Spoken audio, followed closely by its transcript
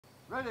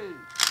Ready.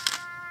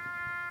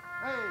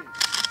 Hey.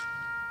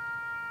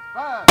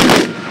 Fire.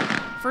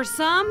 For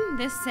some,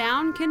 this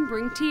sound can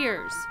bring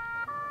tears.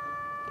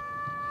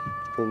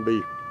 It's going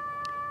to be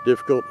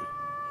difficult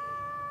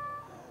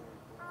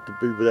to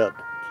be without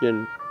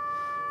Ken.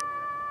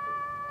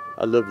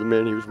 I love the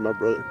man, he was my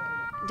brother.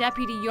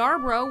 Deputy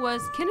Yarbrough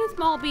was Kenneth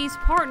Maltby's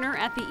partner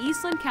at the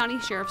Eastland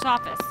County Sheriff's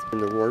Office. In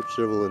the Warrant,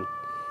 Civil, and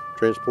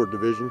Transport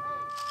Division.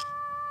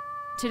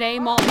 Today,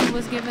 Maltby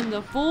was given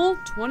the full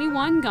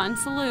 21-gun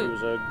salute. He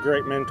was a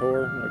great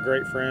mentor, a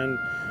great friend.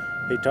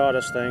 He taught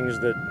us things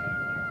that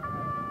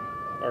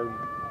are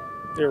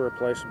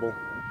irreplaceable.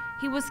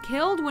 He was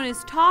killed when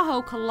his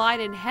Tahoe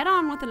collided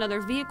head-on with another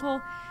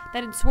vehicle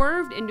that had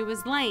swerved into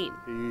his lane.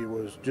 He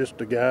was just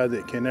a guy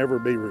that can never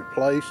be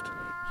replaced.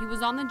 He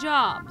was on the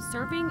job,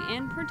 serving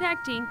and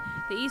protecting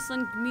the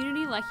Eastland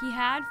community like he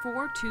had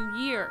for 2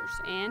 years,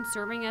 and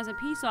serving as a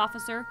peace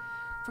officer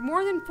for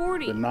more than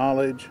 40. The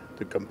knowledge,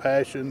 the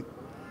compassion,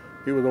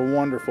 he was a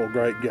wonderful,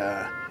 great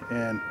guy,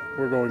 and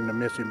we're going to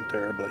miss him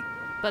terribly.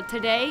 But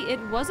today, it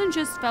wasn't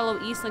just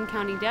fellow Eastland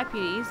County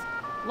deputies.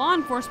 Law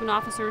enforcement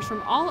officers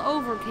from all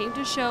over came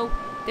to show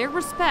their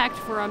respect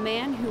for a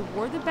man who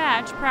wore the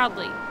badge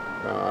proudly.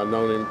 I've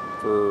known him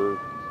for,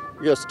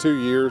 I guess, 2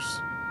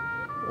 years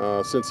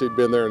since he'd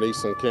been there in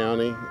Eastland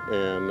County,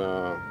 and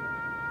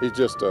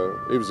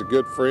he was a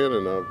good friend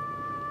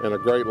and a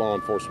great law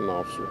enforcement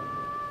officer.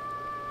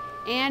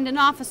 And an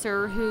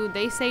officer who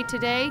they say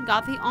today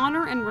got the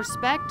honor and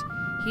respect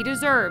he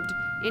deserved.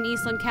 In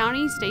Eastland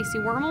County, Stacy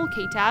Wormel,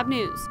 KTAB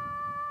News.